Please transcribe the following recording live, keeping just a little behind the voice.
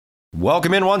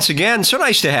Welcome in once again. So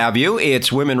nice to have you.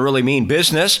 It's Women Really Mean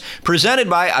Business,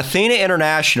 presented by Athena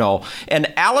International.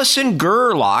 And Allison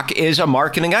Gerlach is a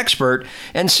marketing expert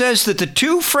and says that the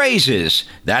two phrases,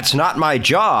 "that's not my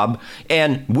job,"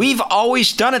 and "we've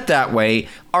always done it that way,"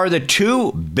 are the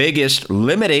two biggest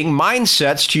limiting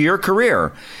mindsets to your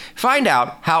career. Find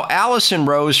out how Allison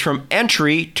rose from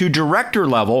entry to director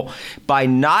level by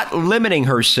not limiting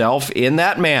herself in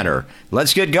that manner.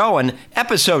 Let's get going.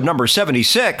 Episode number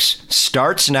 76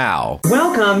 starts now.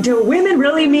 Welcome to Women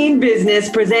Really Mean Business,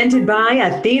 presented by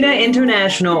Athena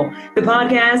International, the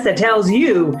podcast that tells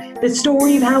you the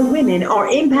story of how women are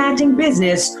impacting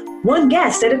business one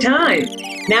guest at a time.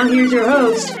 Now here's your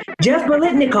host, Jeff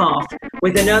Bolitnikoff,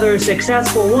 with another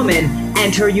successful woman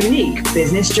and her unique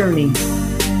business journey.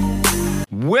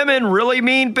 Women Really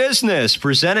Mean Business,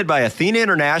 presented by Athena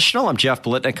International. I'm Jeff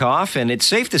Bolitnikoff, and it's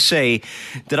safe to say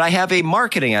that I have a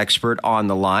marketing expert on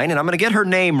the line, and I'm going to get her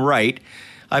name right.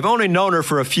 I've only known her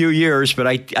for a few years, but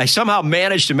I somehow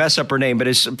managed to mess up her name. But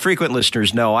as frequent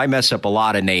listeners know, I mess up a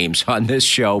lot of names on this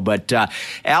show. But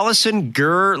Allison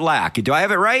Gerlach, do I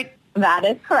have it right? That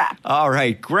is correct. All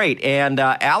right, great. And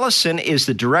Allison is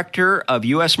the Director of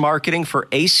U.S. Marketing for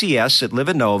ACS at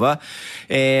LivaNova,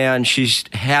 and she's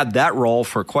had that role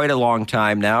for quite a long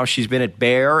time now. She's been at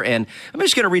Bayer, and I'm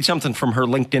just going to read something from her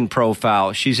LinkedIn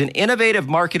profile. She's an innovative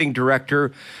marketing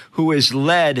director who has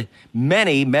led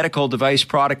many medical device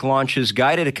product launches,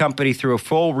 guided a company through a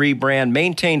full rebrand,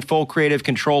 maintained full creative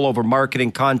control over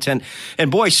marketing content, and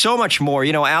boy, so much more.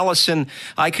 You know, Allison,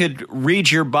 I could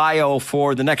read your bio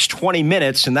for the next 20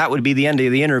 minutes, and that would be the end of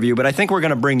the interview, but I think we're going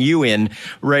to bring you in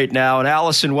right now. And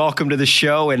Allison, welcome to the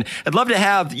show, and I'd love to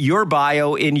have your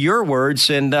bio in your words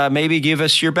and maybe give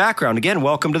us your background. Again,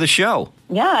 welcome to the show.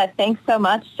 Yeah, thanks so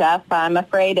much, Jeff. I'm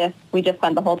afraid if we just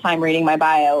spent the whole time reading my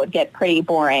bio, it would get pretty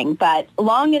boring. But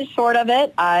long and short of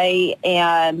it, I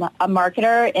am a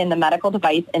marketer in the medical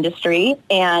device industry,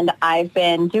 and I've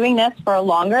been doing this for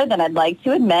longer than I'd like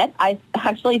to admit. I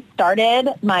actually started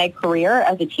my career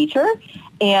as a teacher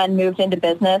and moved into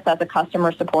business as a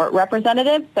customer support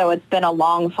representative. So it's been a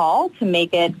long haul to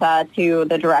make it to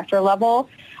the director level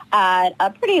at a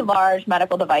pretty large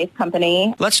medical device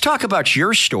company. Let's talk about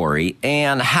your story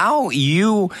and how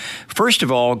you, first of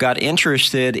all, got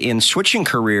interested in switching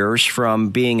careers from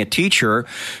being a teacher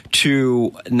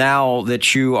to now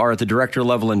that you are at the director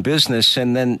level in business,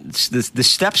 and then the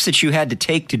steps that you had to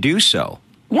take to do so.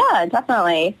 Yeah,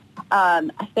 definitely. I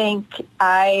think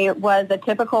I was a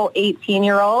typical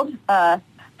 18-year-old,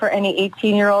 for any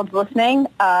 18-year-olds listening,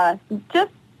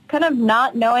 just kind of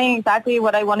not knowing exactly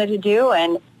what I wanted to do,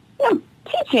 and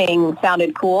teaching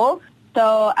sounded cool.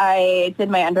 So I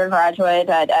did my undergraduate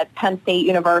at Penn State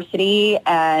University,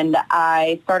 and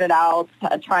I started out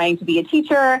trying to be a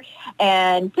teacher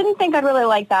and didn't think I'd really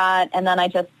like that. And then I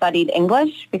just studied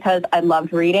English because I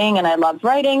loved reading and I loved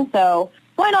writing. So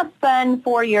why not spend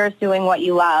 4 years doing what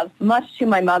you love? Much to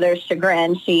my mother's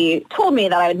chagrin, she told me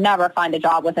that I would never find a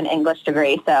job with an English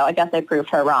degree. So I guess I proved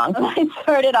her wrong. I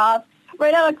started off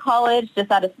right out of college,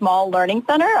 just at a small learning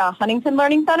center, a Huntington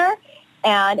Learning Center.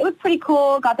 And it was pretty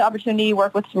cool. Got the opportunity to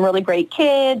work with some really great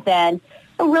kids, and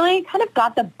really kind of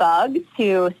got the bug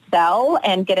to sell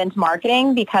and get into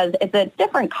marketing because it's a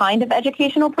different kind of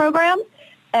educational program.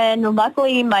 And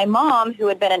luckily, my mom, who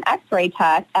had been an X-ray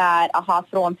tech at a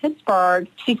hospital in Pittsburgh,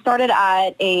 she started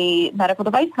at a medical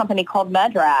device company called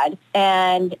Medrad.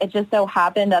 And it just so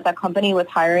happened that the company was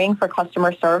hiring for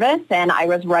customer service, and I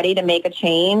was ready to make a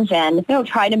change and,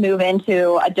 try to move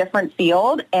into a different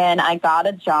field. And I got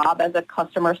a job as a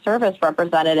customer service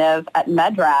representative at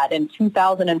Medrad in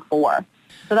 2004.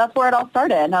 So that's where it all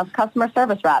started. And I was customer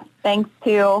service rep, thanks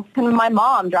to my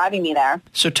mom driving me there.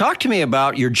 So talk to me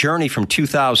about your journey from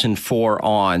 2004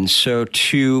 on. So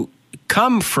to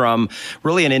come from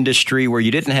really an industry where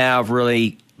you didn't have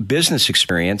really business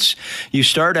experience, you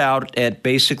start out at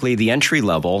basically the entry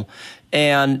level.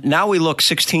 And now we look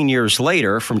 16 years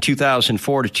later, from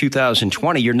 2004 to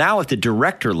 2020, you're now at the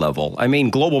director level. I mean,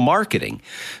 global marketing.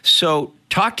 So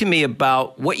talk to me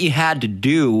about what you had to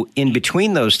do in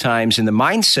between those times and the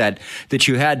mindset that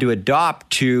you had to adopt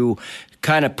to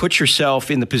kind of put yourself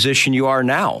in the position you are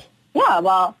now. Yeah,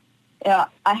 well,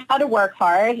 I had to work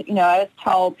hard. I always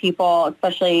tell people,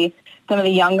 especially some of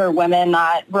the younger women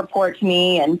that report to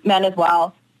me, and men as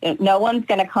well, no one's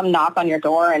going to come knock on your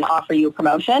door and offer you a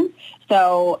promotion.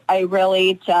 So I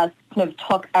really just kind of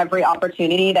took every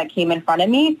opportunity that came in front of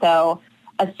me. So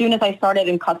as soon as I started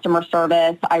in customer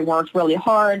service, I worked really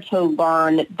hard to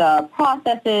learn the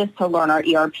processes, to learn our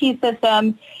ERP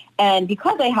system. And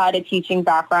because I had a teaching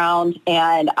background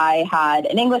and I had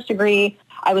an English degree,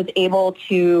 I was able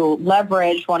to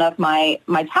leverage one of my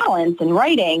talents in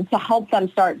writing to help them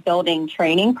start building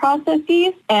training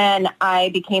processes, and I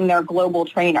became their global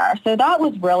trainer. So that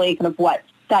was really kind of what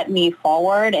set me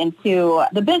forward into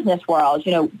the business world.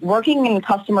 Working in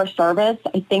customer service,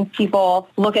 I think people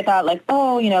look at that like,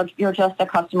 oh, you're just a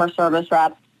customer service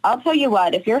rep. I'll tell you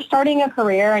what, if you're starting a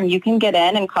career and you can get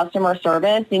in customer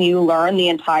service and you learn the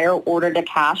entire order to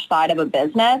cash side of a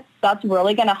business, that's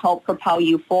really going to help propel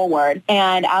you forward.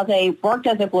 And as I worked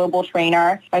as a global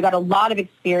trainer, I got a lot of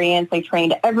experience. I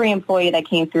trained every employee that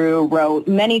came through, wrote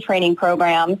many training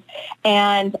programs,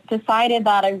 and decided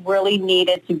that I really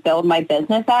needed to build my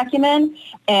business acumen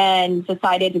and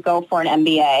decided to go for an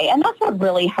MBA. And that's what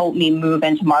really helped me move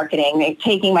into marketing,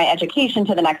 taking my education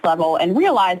to the next level and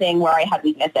realizing where I had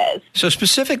weaknesses. So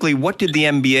specifically, what did the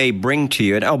MBA bring to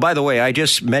you? And oh, by the way, I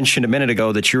just mentioned a minute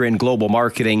ago that you're in global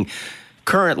marketing.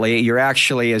 Currently, you're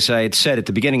actually, as I had said at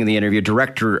the beginning of the interview,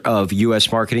 director of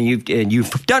U.S. marketing.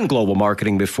 You've done global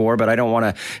marketing before, but I don't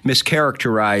want to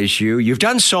mischaracterize you. You've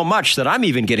done so much that I'm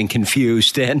even getting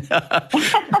confused. And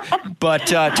but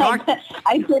talk.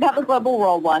 I did have a global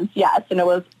role once, yes, and it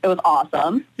was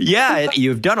awesome. Yeah,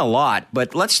 you've done a lot,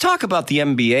 but let's talk about the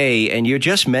MBA. And you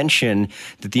just mentioned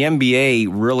that the MBA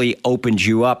really opened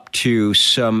you up to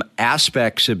some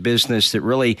aspects of business that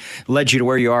really led you to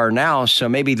where you are now. So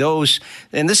maybe those.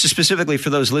 And this is specifically for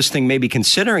those listening, maybe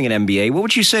considering an MBA. What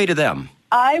would you say to them?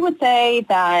 I would say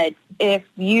that if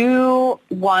you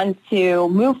want to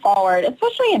move forward,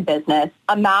 especially in business,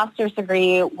 a master's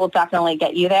degree will definitely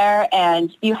get you there.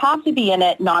 And you have to be in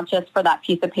it not just for that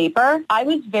piece of paper. I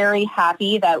was very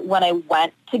happy that when I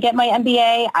went to get my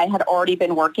MBA, I had already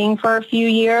been working for a few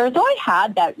years. So I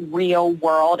had that real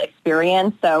world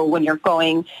experience. So when you're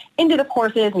going into the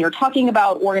courses and you're talking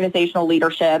about organizational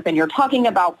leadership and you're talking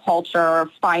about culture,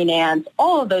 finance,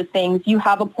 all of those things, you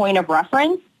have a point of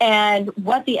reference. And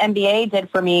what the MBA did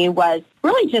for me was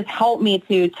really just help me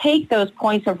to take those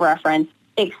points of reference,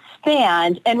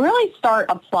 expand, and really start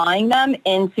applying them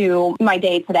into my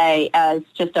day-to-day as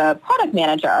just a product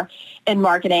manager in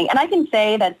marketing. And I can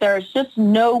say that there's just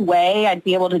no way I'd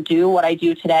be able to do what I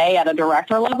do today at a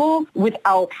director level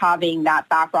without having that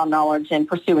background knowledge and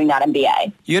pursuing that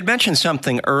MBA. You had mentioned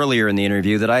something earlier in the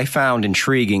interview that I found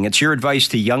intriguing. It's your advice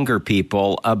to younger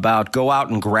people about go out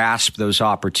and grasp those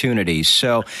opportunities.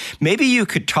 So maybe you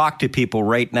could talk to people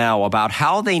right now about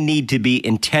how they need to be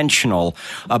intentional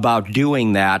about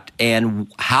doing that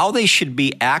and how they should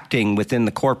be acting within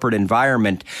the corporate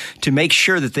environment to make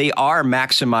sure that they are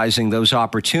maximizing those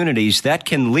opportunities that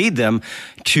can lead them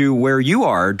to where you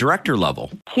are, director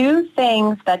level. Two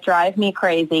things that drive me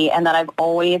crazy and that I've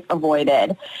always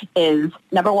avoided is,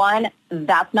 number one,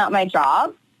 that's not my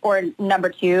job. Or number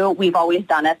two, we've always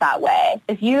done it that way.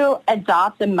 If you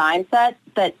adopt a mindset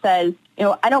that says,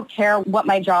 I don't care what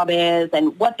my job is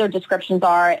and what their descriptions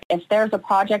are. If there's a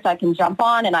project I can jump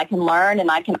on and I can learn and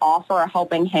I can offer a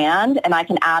helping hand and I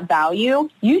can add value,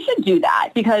 you should do that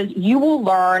because you will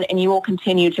learn and you will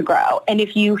continue to grow. And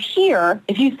if you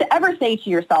ever say to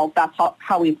yourself, that's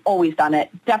how we've always done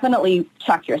it, definitely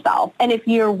check yourself. And if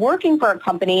you're working for a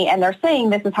company and they're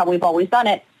saying this is how we've always done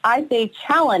it, I say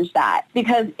challenge that,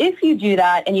 because if you do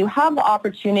that and you have the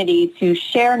opportunity to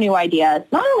share new ideas,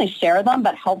 not only share them,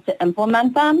 but help to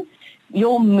implement them,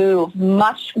 you'll move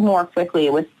much more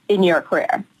quickly in your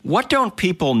career. What don't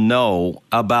people know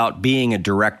about being a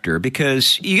director?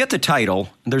 Because you get the title.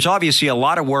 There's obviously a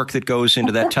lot of work that goes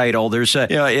into that title.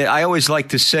 I always like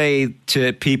to say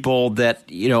to people that,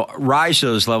 rise to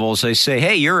those levels, I say,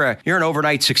 hey, you're an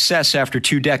overnight success after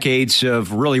 2 decades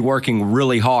of really working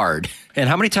really hard. And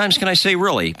how many times can I say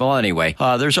really? Well, anyway,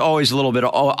 there's always a little bit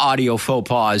of audio faux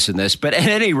pas in this. But at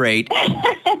any rate,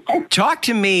 talk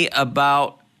to me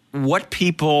about what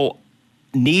people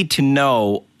need to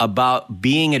know about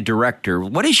being a director.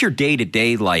 What is your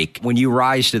day-to-day like when you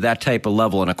rise to that type of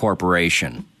level in a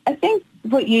corporation? I think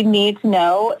what you need to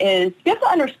know is you have to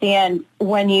understand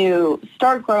when you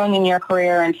start growing in your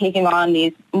career and taking on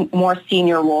these more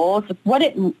senior roles,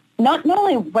 not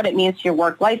only what it means to your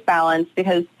work-life balance,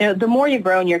 because the more you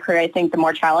grow in your career, I think the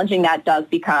more challenging that does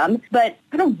become, but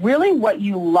kind of really what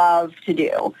you love to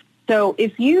do. So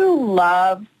if you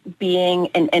love being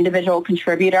an individual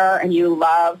contributor and you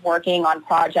love working on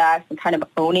projects and kind of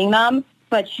owning them,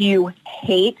 but you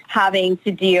hate having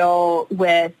to deal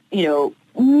with,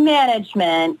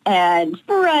 management and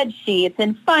spreadsheets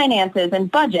and finances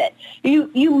and budget,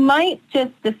 you might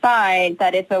just decide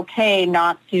that it's okay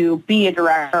not to be a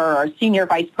director or senior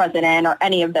vice president or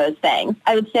any of those things.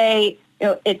 I would say,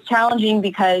 it's challenging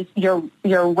because you're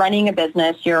running a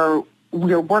business, you're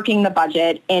you're working the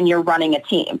budget, and you're running a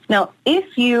team. Now,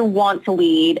 if you want to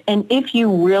lead and if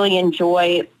you really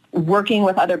enjoy working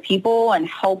with other people and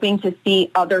helping to see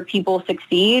other people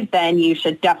succeed, then you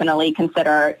should definitely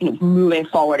consider moving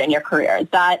forward in your career.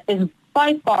 That is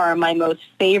by far my most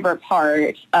favorite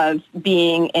part of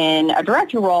being in a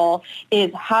director role,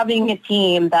 is having a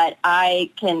team that I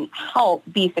can help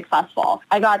be successful.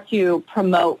 I got to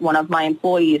promote one of my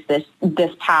employees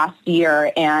this past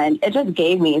year, and it just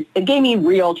gave me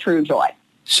real, true joy.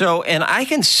 So, and I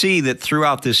can see that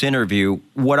throughout this interview,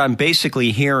 what I'm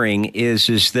basically hearing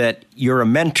is that you're a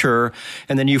mentor,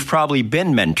 and then you've probably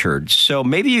been mentored. So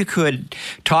maybe you could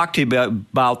talk to me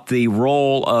about the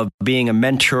role of being a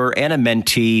mentor and a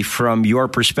mentee from your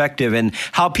perspective, and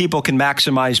how people can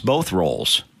maximize both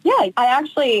roles. Yeah,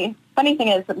 funny thing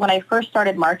is that when I first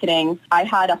started marketing, I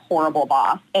had a horrible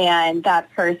boss, and that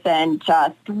person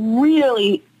just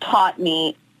really taught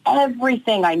me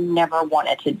everything I never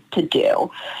wanted to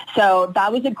do. So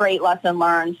that was a great lesson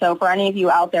learned. So for any of you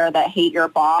out there that hate your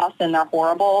boss and they're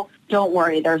horrible, don't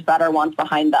worry, there's better ones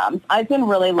behind them. I've been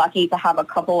really lucky to have a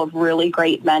couple of really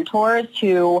great mentors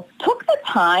who took the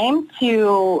time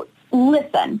to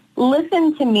listen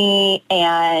to me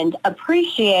and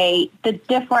appreciate the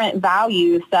different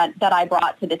values that I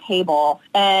brought to the table,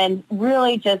 and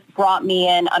really just brought me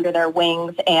in under their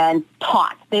wings and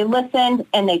taught. They listened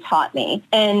and they taught me.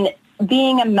 And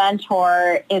being a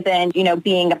mentor isn't,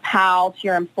 being a pal to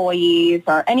your employees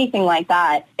or anything like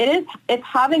that. It's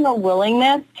having a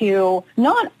willingness to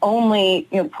not only,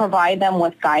 provide them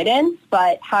with guidance,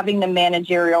 but having the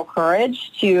managerial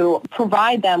courage to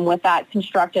provide them with that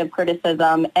constructive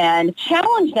criticism and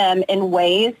challenge them in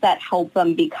ways that help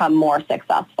them become more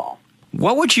successful.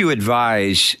 What would you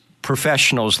advise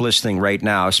professionals listening right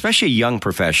now, especially young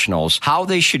professionals, how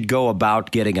they should go about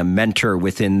getting a mentor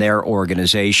within their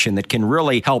organization that can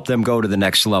really help them go to the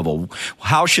next level?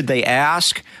 How should they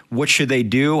ask? What should they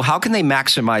do? How can they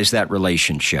maximize that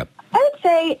relationship? I would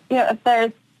say,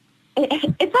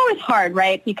 it's always hard,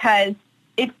 right? Because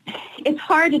it's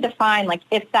hard to define,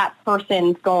 if that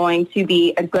person's going to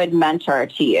be a good mentor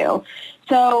to you.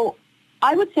 So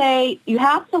I would say you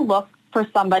have to look for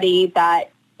somebody that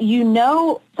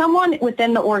someone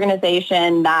within the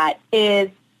organization that is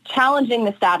challenging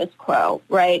the status quo,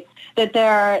 right? That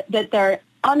they're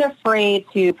unafraid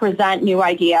to present new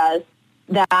ideas,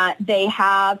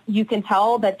 that you can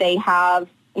tell that they have,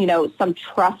 some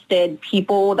trusted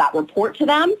people that report to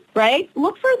them, right?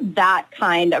 Look for that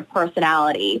kind of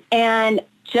personality and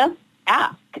just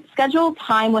ask. Schedule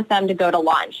time with them to go to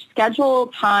lunch. Schedule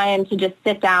time to just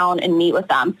sit down and meet with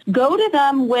them. Go to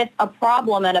them with a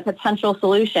problem and a potential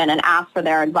solution and ask for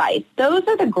their advice. Those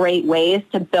are the great ways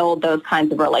to build those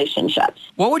kinds of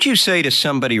relationships. What would you say to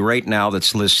somebody right now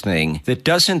that's listening that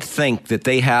doesn't think that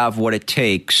they have what it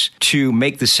takes to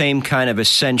make the same kind of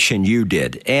ascension you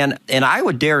did? And I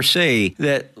would dare say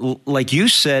that, like you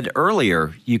said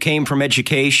earlier, you came from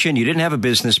education, you didn't have a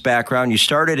business background, you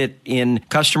started it in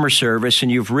customer service, and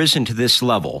you've risen to this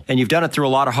level, and you've done it through a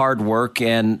lot of hard work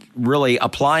and really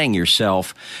applying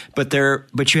yourself. But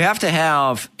you have to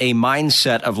have a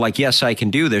mindset of yes, I can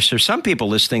do this. There's some people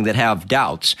listening that have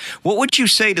doubts. What would you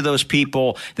say to those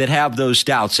people that have those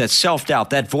doubts, that self-doubt,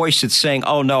 that voice that's saying,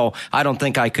 oh no, I don't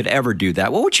think I could ever do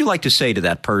that? What would you like to say to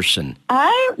that person?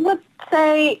 I would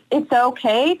say it's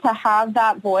okay to have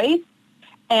that voice,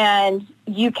 and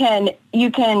you can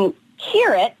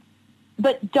hear it,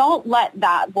 but don't let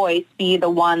that voice be the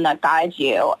one that guides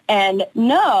you. And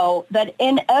know that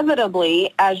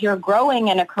inevitably, as you're growing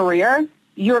in a career,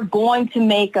 you're going to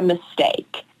make a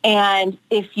mistake. And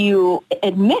if you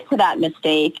admit to that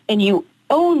mistake and you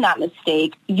own that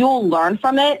mistake, you'll learn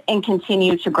from it and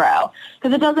continue to grow.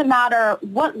 Because it doesn't matter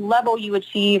what level you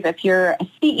achieve, if you're a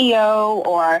CEO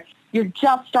or you're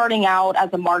just starting out as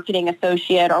a marketing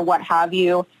associate or what have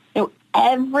you.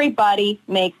 Everybody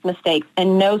makes mistakes,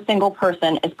 and no single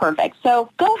person is perfect. So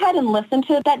go ahead and listen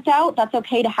to that doubt. That's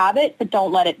okay to have it, but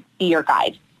don't let it be your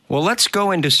guide. Well, let's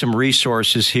go into some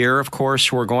resources here. Of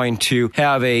course, we're going to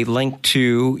have a link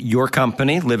to your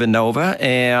company, LivaNova,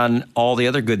 and all the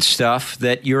other good stuff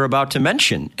that you're about to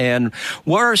mention. And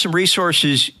what are some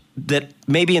resources that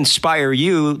maybe inspire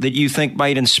you that you think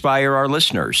might inspire our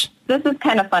listeners? This is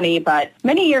kind of funny, but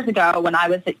many years ago when I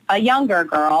was a younger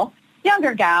gal,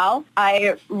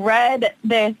 I read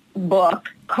this book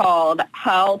called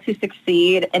How to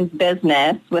Succeed in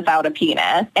Business Without a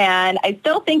Penis. And I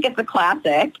still think it's a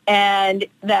classic, and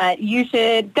that you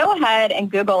should go ahead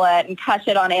and Google it and catch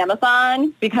it on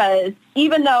Amazon, because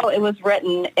even though it was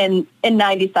written in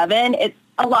 97,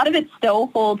 a lot of it still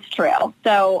holds true.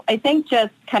 So I think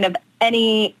just kind of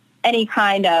any any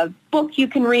kind of book you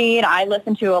can read. I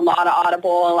listen to a lot of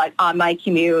Audible, like on my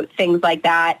commute, things like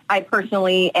that. I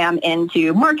personally am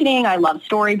into marketing. I love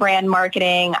story brand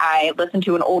marketing. I listened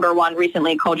to an older one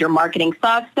recently called Your Marketing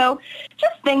Sucks. So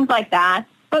just things like that.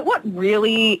 But what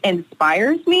really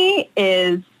inspires me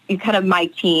is kind of my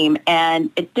team,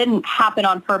 and it didn't happen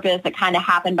on purpose. It kind of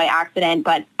happened by accident,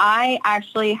 but I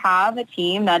actually have a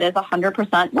team that is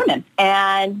 100% women.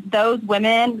 And those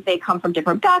women, they come from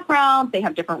different backgrounds. They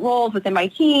have different roles within my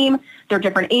team. They're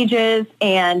different ages,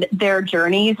 and their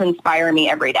journeys inspire me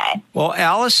every day. Well,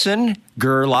 Allison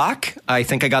Gerlach, I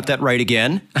think I got that right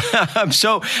again.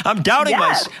 I'm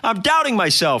doubting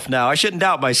myself now. I shouldn't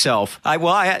doubt myself.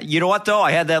 You know what though?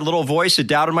 I had that little voice that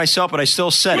doubted myself, but I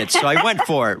still said it, so I went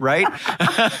for it, right?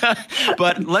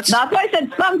 But that's why I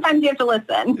said sometimes you have to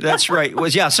listen. That's right.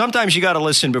 Sometimes you got to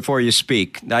listen before you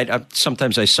speak.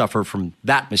 Sometimes I suffer from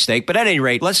that mistake. But at any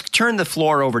rate, let's turn the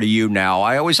floor over to you now.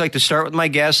 I always like to start with my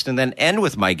guest and then end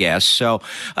with my guest. So,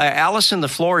 Allison, the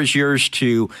floor is yours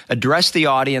to address the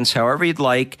audience however you'd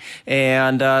like,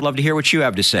 and I'd love to hear what you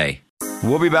have to say.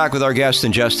 We'll be back with our guest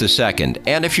in just a second.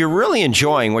 And if you're really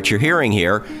enjoying what you're hearing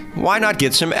here, why not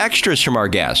get some extras from our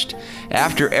guest?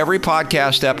 After every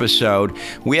podcast episode,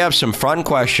 we have some fun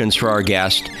questions for our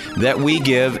guest that we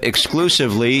give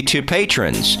exclusively to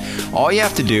patrons. All you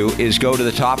have to do is go to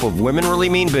the top of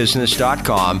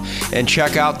womenreallymeanbusiness.com and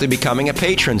check out the Becoming a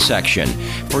Patron section.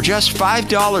 For just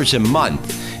 $5 a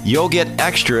month, you'll get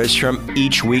extras from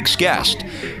each week's guest.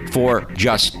 For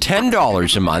just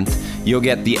 $10 a month, you'll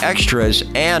get the extras,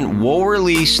 and we'll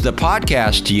release the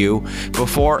podcast to you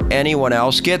before anyone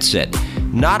else gets it.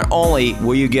 Not only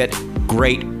will you get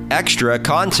great extra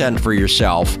content for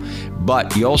yourself,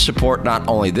 but you'll support not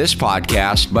only this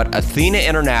podcast, but Athena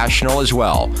International as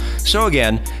well. So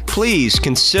again, please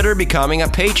consider becoming a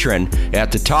patron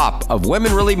at the top of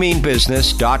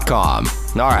womenreallymeanbusiness.com.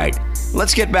 All right,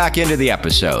 let's get back into the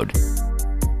episode.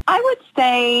 I would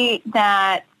say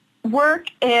that work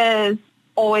is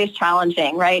always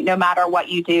challenging, right? No matter what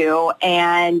you do.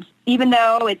 And even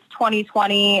though it's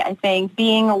 2020, I think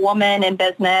being a woman in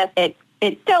business, it's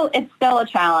still a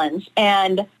challenge.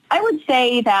 And I would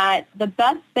say that the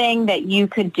best thing that you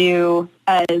could do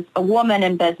as a woman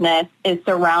in business is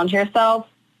surround yourself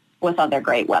with other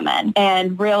great women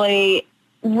and really,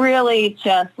 really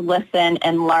just listen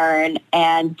and learn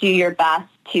and do your best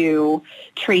to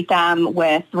treat them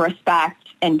with respect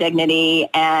and dignity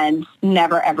and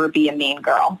never, ever be a mean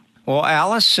girl. Well,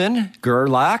 Allison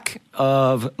Gerlach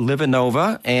of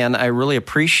Livanova, and I really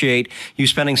appreciate you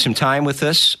spending some time with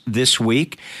us this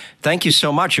week. Thank you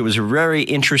so much. It was a very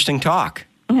interesting talk.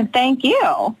 Thank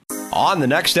you. On the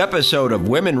next episode of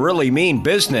Women Really Mean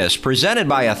Business, presented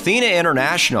by Athena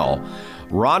International,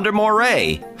 Rhonda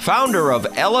Moray, founder of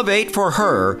Elevate for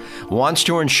Her, wants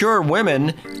to ensure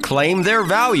women claim their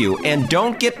value and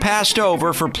don't get passed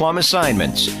over for plum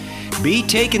assignments, be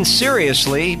taken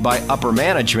seriously by upper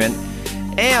management,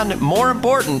 and more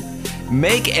important,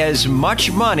 make as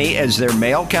much money as their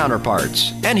male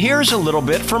counterparts. And here's a little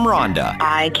bit from Rhonda.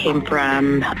 I came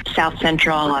from South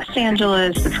Central Los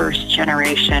Angeles, the first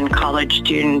generation college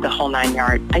student, the whole 9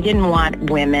 yards. I didn't want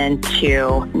women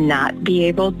to not be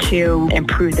able to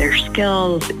improve their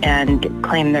skills and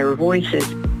claim their voices.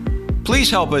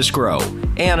 Please help us grow,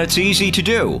 and it's easy to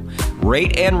do.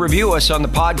 Rate and review us on the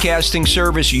podcasting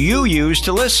service you use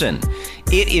to listen.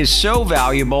 It is so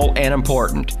valuable and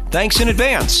important. Thanks in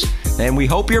advance, and we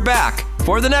hope you're back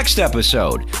for the next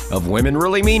episode of Women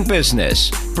Really Mean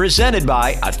Business, presented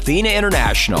by Athena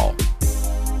International.